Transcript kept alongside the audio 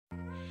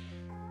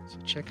So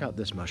check out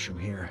this mushroom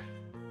here.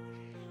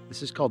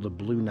 This is called the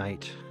blue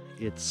knight.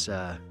 It's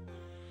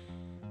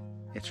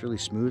really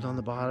smooth on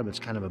the bottom. It's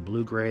kind of a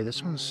blue-gray.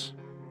 This one's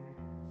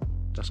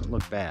doesn't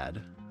look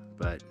bad,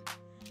 but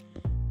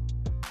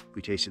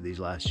we tasted these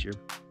last year.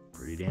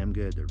 Pretty damn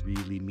good. They're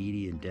really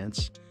meaty and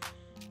dense.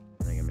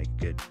 I think I make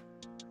a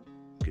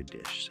good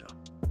dish, so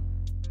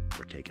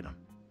we're taking them.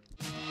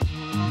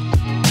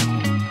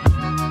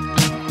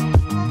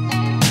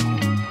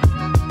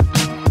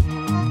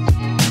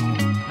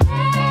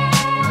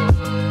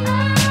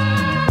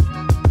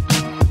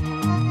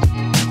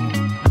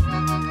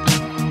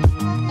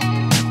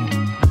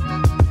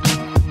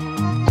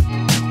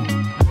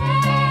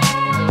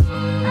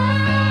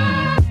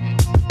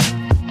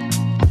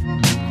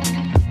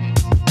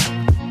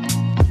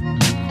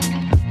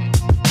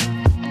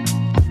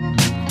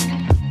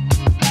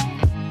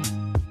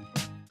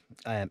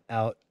 I am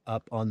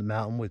up on the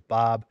mountain with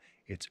Bob.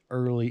 It's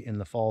early in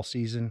the fall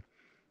season.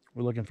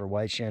 We're looking for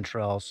white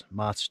chanterelles,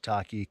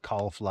 matsutake,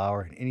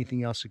 cauliflower, and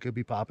anything else that could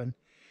be popping.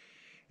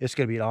 It's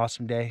going to be an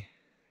awesome day.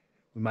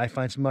 We might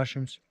find some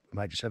mushrooms. We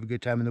might just have a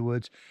good time in the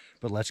woods,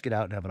 but let's get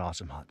out and have an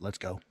awesome hunt. Let's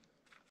go.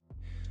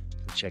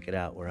 So check it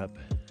out. We're up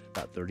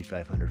about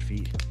 3,500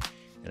 feet,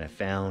 and I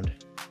found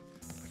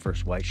my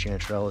first white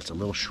chanterelle. It's a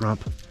little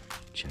shrimp.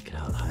 Check it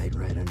out, hiding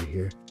right under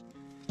here.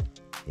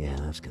 Yeah,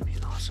 that's going to be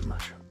an awesome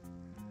mushroom.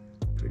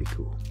 Pretty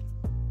cool.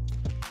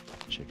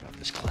 Check out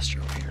this cluster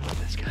over here. Look at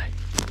this guy.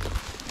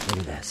 Look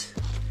at this.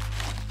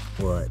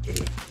 What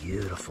a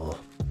beautiful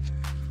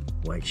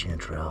white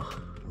chanterelle.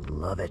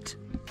 Love it.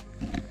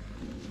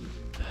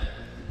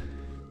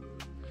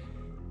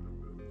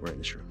 We're in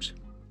the shrooms.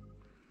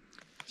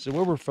 So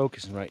where we're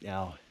focusing right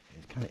now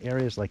is kind of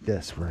areas like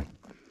this where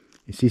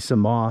you see some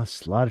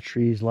moss, a lot of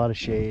trees, a lot of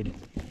shade.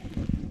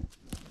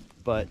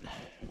 But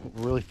what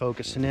we're really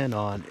focusing in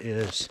on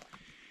is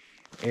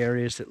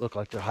areas that look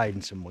like they're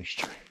hiding some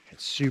moisture.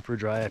 It's super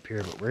dry up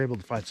here, but we're able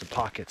to find some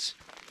pockets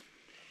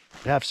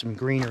that have some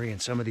greenery in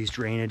some of these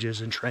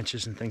drainages and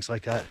trenches and things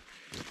like that.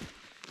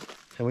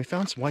 And we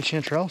found some white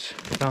chanterelles.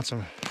 We found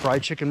some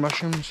fried chicken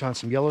mushrooms, found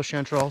some yellow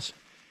chanterelles,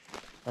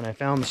 and I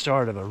found the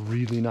start of a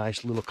really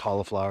nice little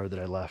cauliflower that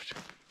I left.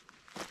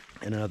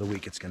 In another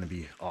week, it's going to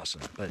be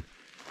awesome. But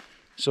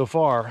so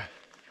far,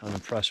 I'm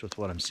impressed with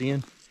what I'm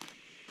seeing.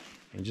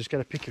 And you just got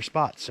to pick your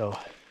spot. So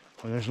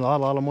when there's a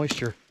lot of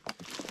moisture,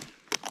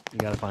 you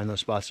got to find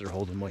those spots that are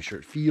holding moisture.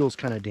 It feels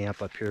kind of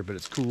damp up here, but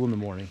it's cool in the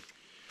morning.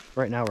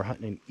 Right now we're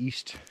hunting an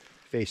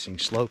east-facing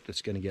slope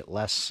that's going to get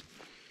less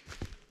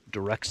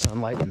direct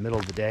sunlight in the middle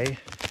of the day,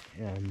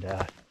 and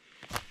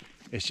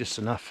it's just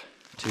enough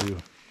to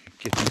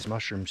get these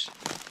mushrooms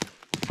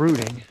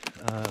fruiting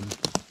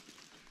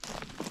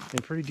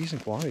in pretty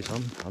decent quantities.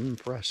 I'm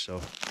impressed,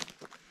 so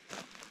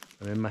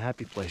I'm in my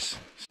happy place.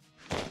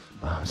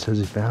 Bob says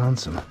he found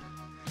some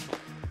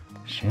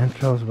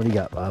chanterelles. What do you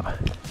got, Bob?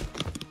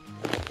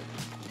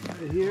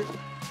 Here.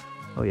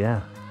 Oh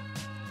yeah,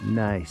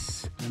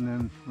 nice. And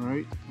then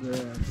right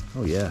there.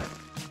 Oh yeah,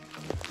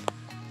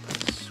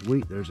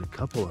 sweet. There's a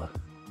couple of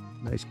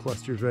nice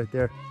clusters right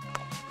there.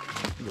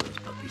 Look at those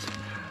puppies.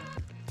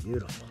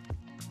 Beautiful.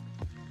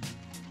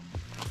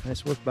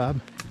 Nice work,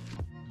 Bob.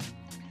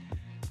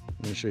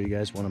 I'm going to show you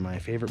guys one of my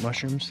favorite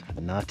mushrooms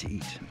not to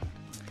eat.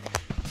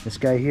 This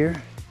guy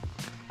here,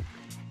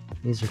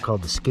 these are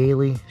called the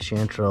scaly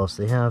chanterelles.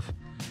 They have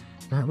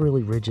not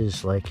really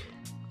ridges like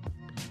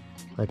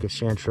a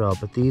chanterelle,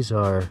 but these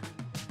are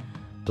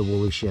the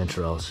woolly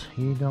chanterelles.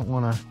 You don't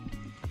want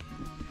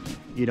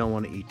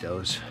to eat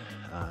those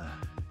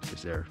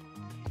because they're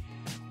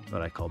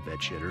what I call bed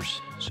shitters.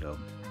 So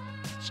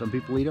some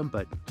people eat them,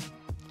 but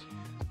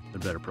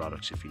they're better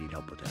products if you need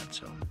help with that.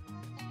 So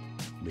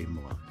leave them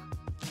alone.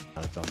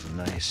 I found some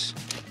nice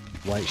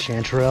white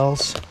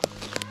chanterelles.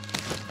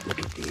 Look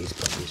at these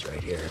puppies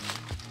right here.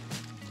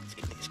 Let's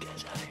get these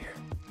guys out of here.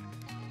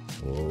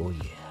 Oh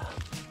yeah.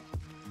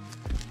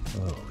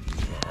 Oh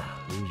yeah.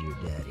 Who's your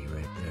daddy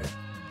right there?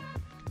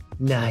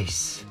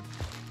 Nice.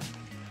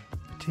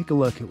 Take a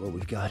look at what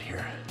we've got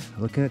here.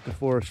 Looking at the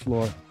forest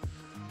floor.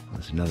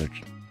 There's another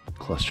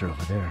cluster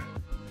over there.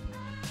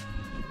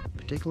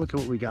 But take a look at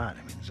what we got. I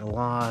mean, there's a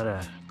lot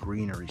of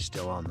greenery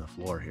still on the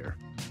floor here.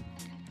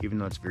 Even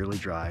though it's fairly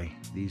dry,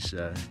 these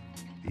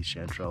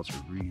chanterelles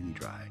are really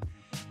dry.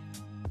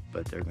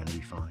 But they're going to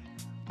be fine.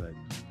 But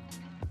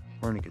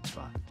we're in a good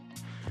spot.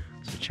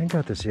 So check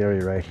out this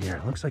area right here.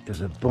 It looks like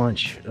there's a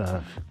bunch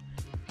of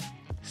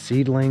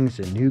seedlings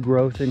and new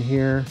growth in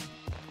here,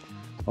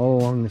 all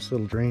along this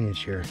little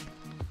drainage here.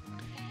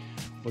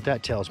 What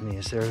that tells me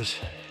is there's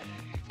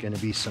going to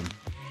be some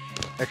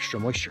extra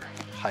moisture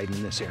hiding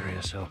in this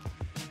area. So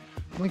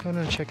I'm going to go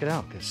and check it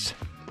out, because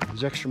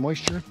there's extra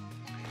moisture.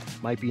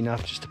 Might be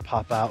enough just to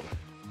pop out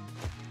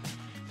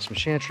some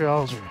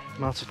chanterelles or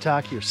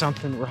matsutake or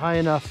something. We're high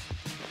enough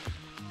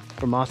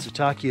for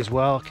matsutake as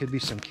well. Could be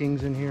some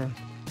kings in here.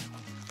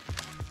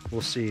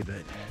 We'll see,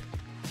 but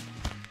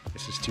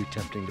this is too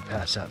tempting to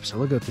pass up. So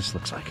look at what this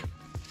looks like.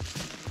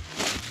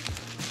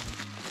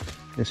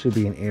 This would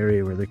be an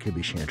area where there could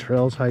be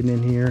chanterelles hiding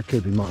in here.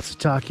 Could be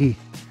matsutake.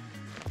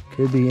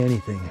 Could be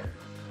anything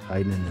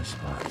hiding in this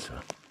spot, so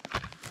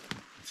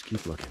let's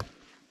keep looking.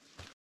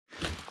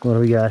 What do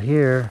we got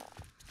here?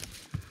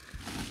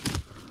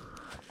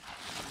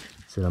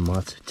 Is it a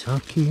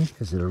matsutake?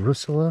 Is it a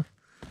rusula?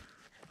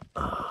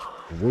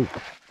 Oh, whoa.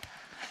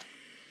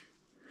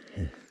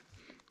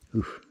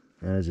 Oof,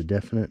 that is a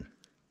definite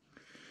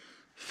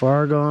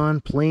far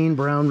gone plain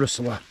brown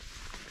rusula.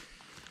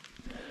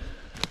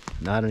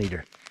 Not an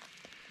eater.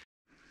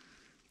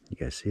 You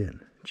guys see it?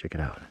 Check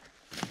it out.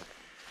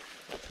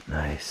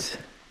 Nice.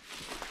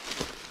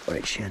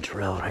 White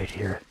chanterelle right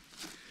here,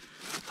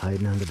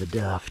 hiding under the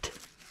duft.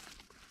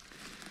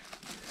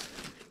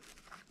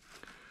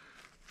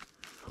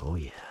 Oh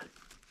yeah.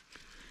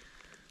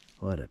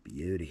 What a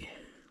beauty.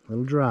 A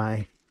little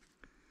dry.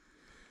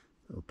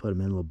 We'll put him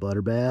in a little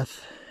butter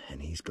bath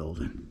and he's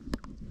golden.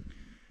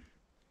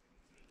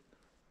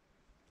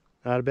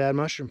 Not a bad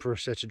mushroom for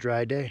such a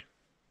dry day.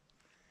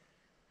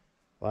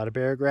 A lot of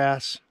bear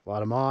grass, a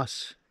lot of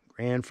moss,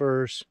 grand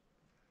firs.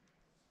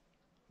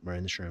 We're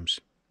in the shrooms.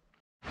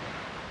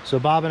 So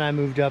Bob and I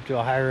moved up to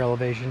a higher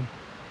elevation.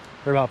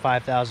 We're about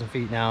 5,000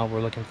 feet now.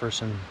 We're looking for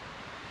some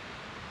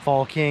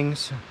fall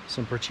kings,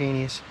 some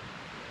porcinis,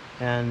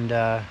 and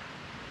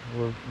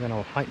we're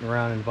hunting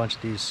around in a bunch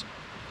of these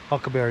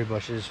huckleberry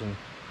bushes. And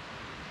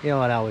you know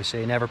what I always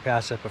say, never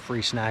pass up a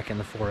free snack in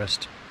the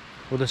forest.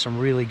 Well, there's some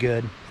really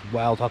good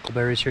wild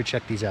huckleberries here.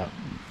 Check these out.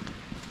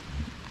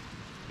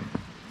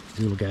 These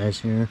little guys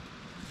here.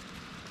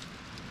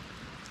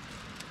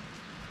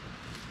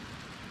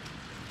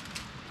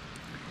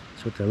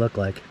 That's what they look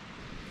like.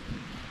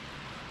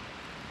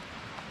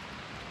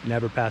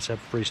 Never pass up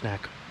a free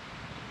snack.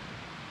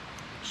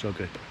 So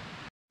good.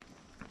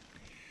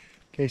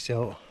 Okay,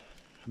 so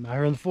I'm out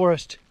here in the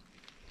forest.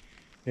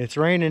 It's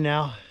raining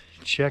now.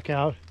 Check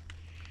out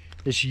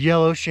this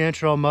yellow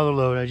chanterelle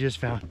motherlode I just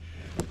found.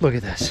 Look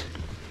at this.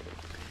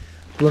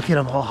 Look at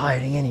them all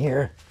hiding in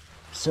here.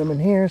 Some in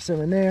here, some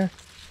in there,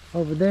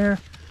 over there.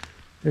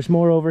 There's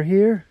more over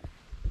here.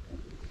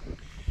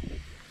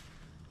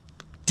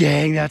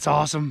 Dang, that's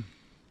awesome.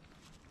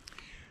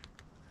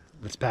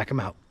 Let's pack them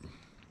out.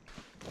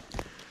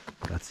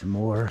 Got some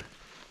more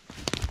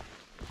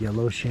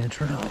yellow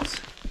chanterelles.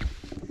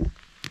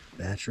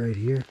 Batch right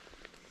here.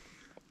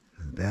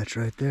 And the batch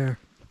right there.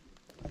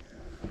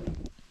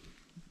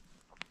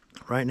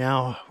 Right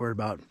now, we're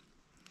about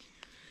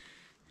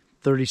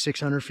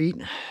 3,600 feet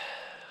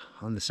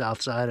on the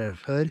south side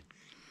of Hood.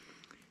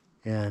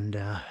 And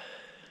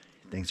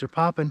things are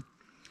popping.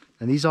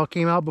 And these all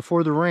came out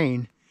before the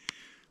rain.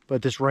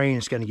 But this rain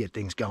is going to get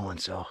things going.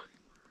 So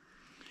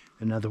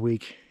another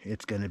week,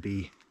 it's going to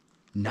be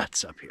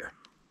nuts up here.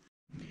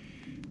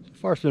 So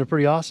far, it's been a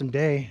pretty awesome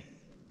day.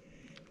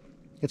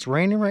 It's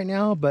raining right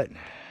now, but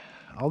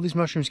all these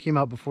mushrooms came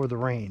out before the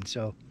rain.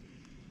 So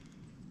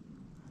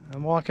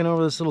I'm walking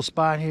over this little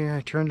spot here.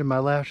 I turn to my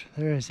left.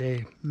 There is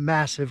a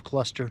massive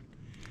cluster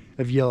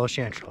of yellow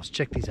chanterelles.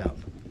 Check these out.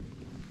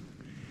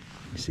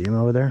 You see them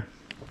over there?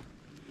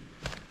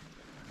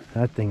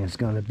 That thing is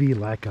going to be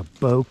like a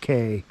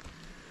bouquet.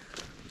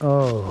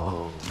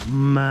 Oh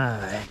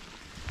my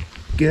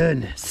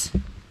goodness.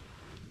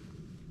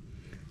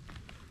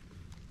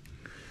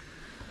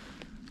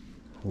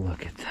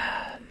 Look at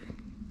that.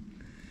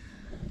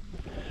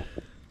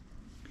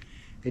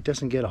 It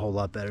doesn't get a whole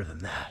lot better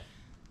than that.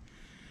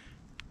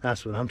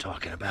 That's what I'm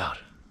talking about.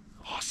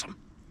 Awesome.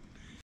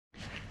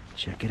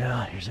 Check it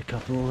out. Here's a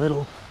couple of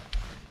little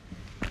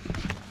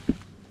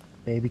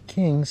baby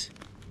kings.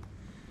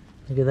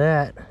 Look at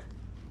that.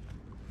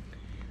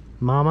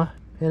 Mama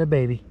and a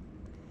baby.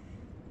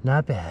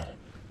 Not bad.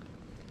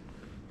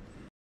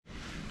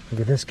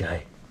 Look at this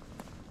guy.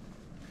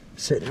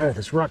 Sitting under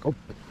this rock. Oh,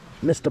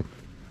 missed him.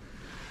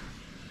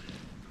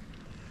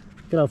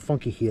 Look at how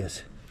funky he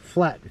is.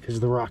 Flat because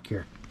of the rock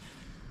here.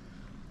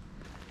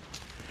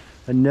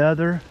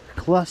 Another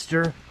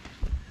cluster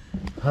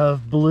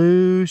of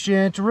blue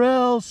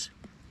chanterelles.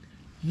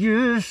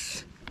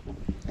 Yes.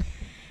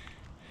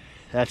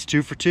 That's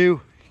 2 for 2.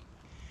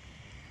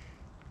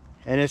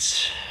 And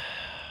it's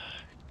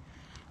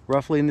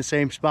roughly in the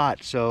same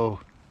spot, so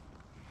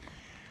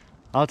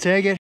I'll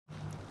take it.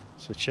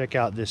 So check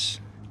out this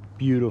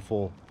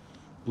beautiful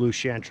blue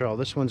chanterelle.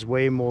 This one's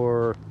way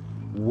more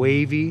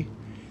wavy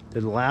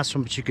than the last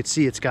one, but you could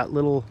see it's got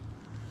little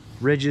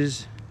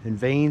ridges and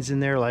veins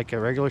in there like a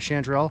regular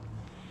chanterelle.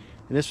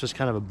 And this was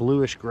kind of a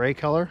bluish gray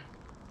color.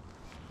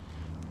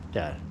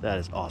 Yeah, that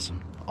is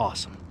awesome.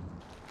 Awesome.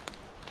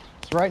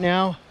 So right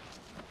now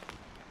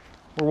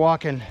we're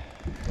walking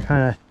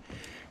kind of,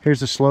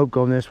 here's the slope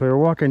going this way. We're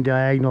walking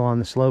diagonal on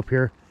the slope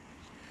here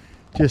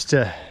just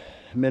to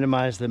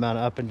minimize the amount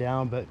of up and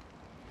down. But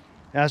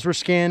as we're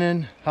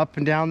scanning up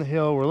and down the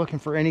hill, we're looking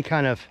for any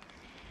kind of,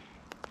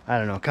 I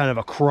don't know, kind of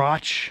a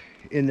crotch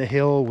in the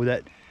hill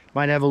that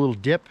might have a little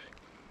dip,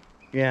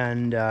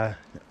 and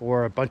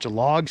or a bunch of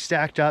logs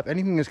stacked up,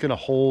 anything that's going to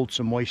hold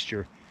some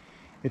moisture.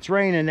 It's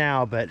raining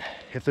now, but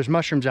if there's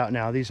mushrooms out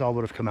now, these all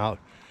would have come out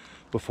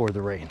before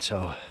the rain.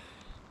 So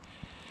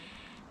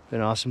been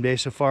an awesome day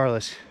so far.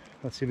 Let's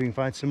see if we can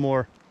find some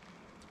more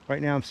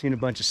Right now I'm seeing a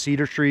bunch of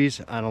cedar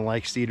trees. I don't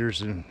like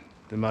cedars, and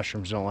the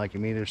mushrooms don't like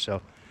them either, so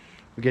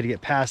we got to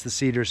get past the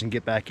cedars and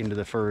get back into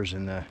the firs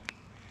and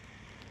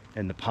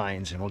the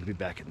pines, and we'll be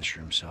back in this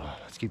room. So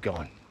let's keep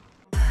going.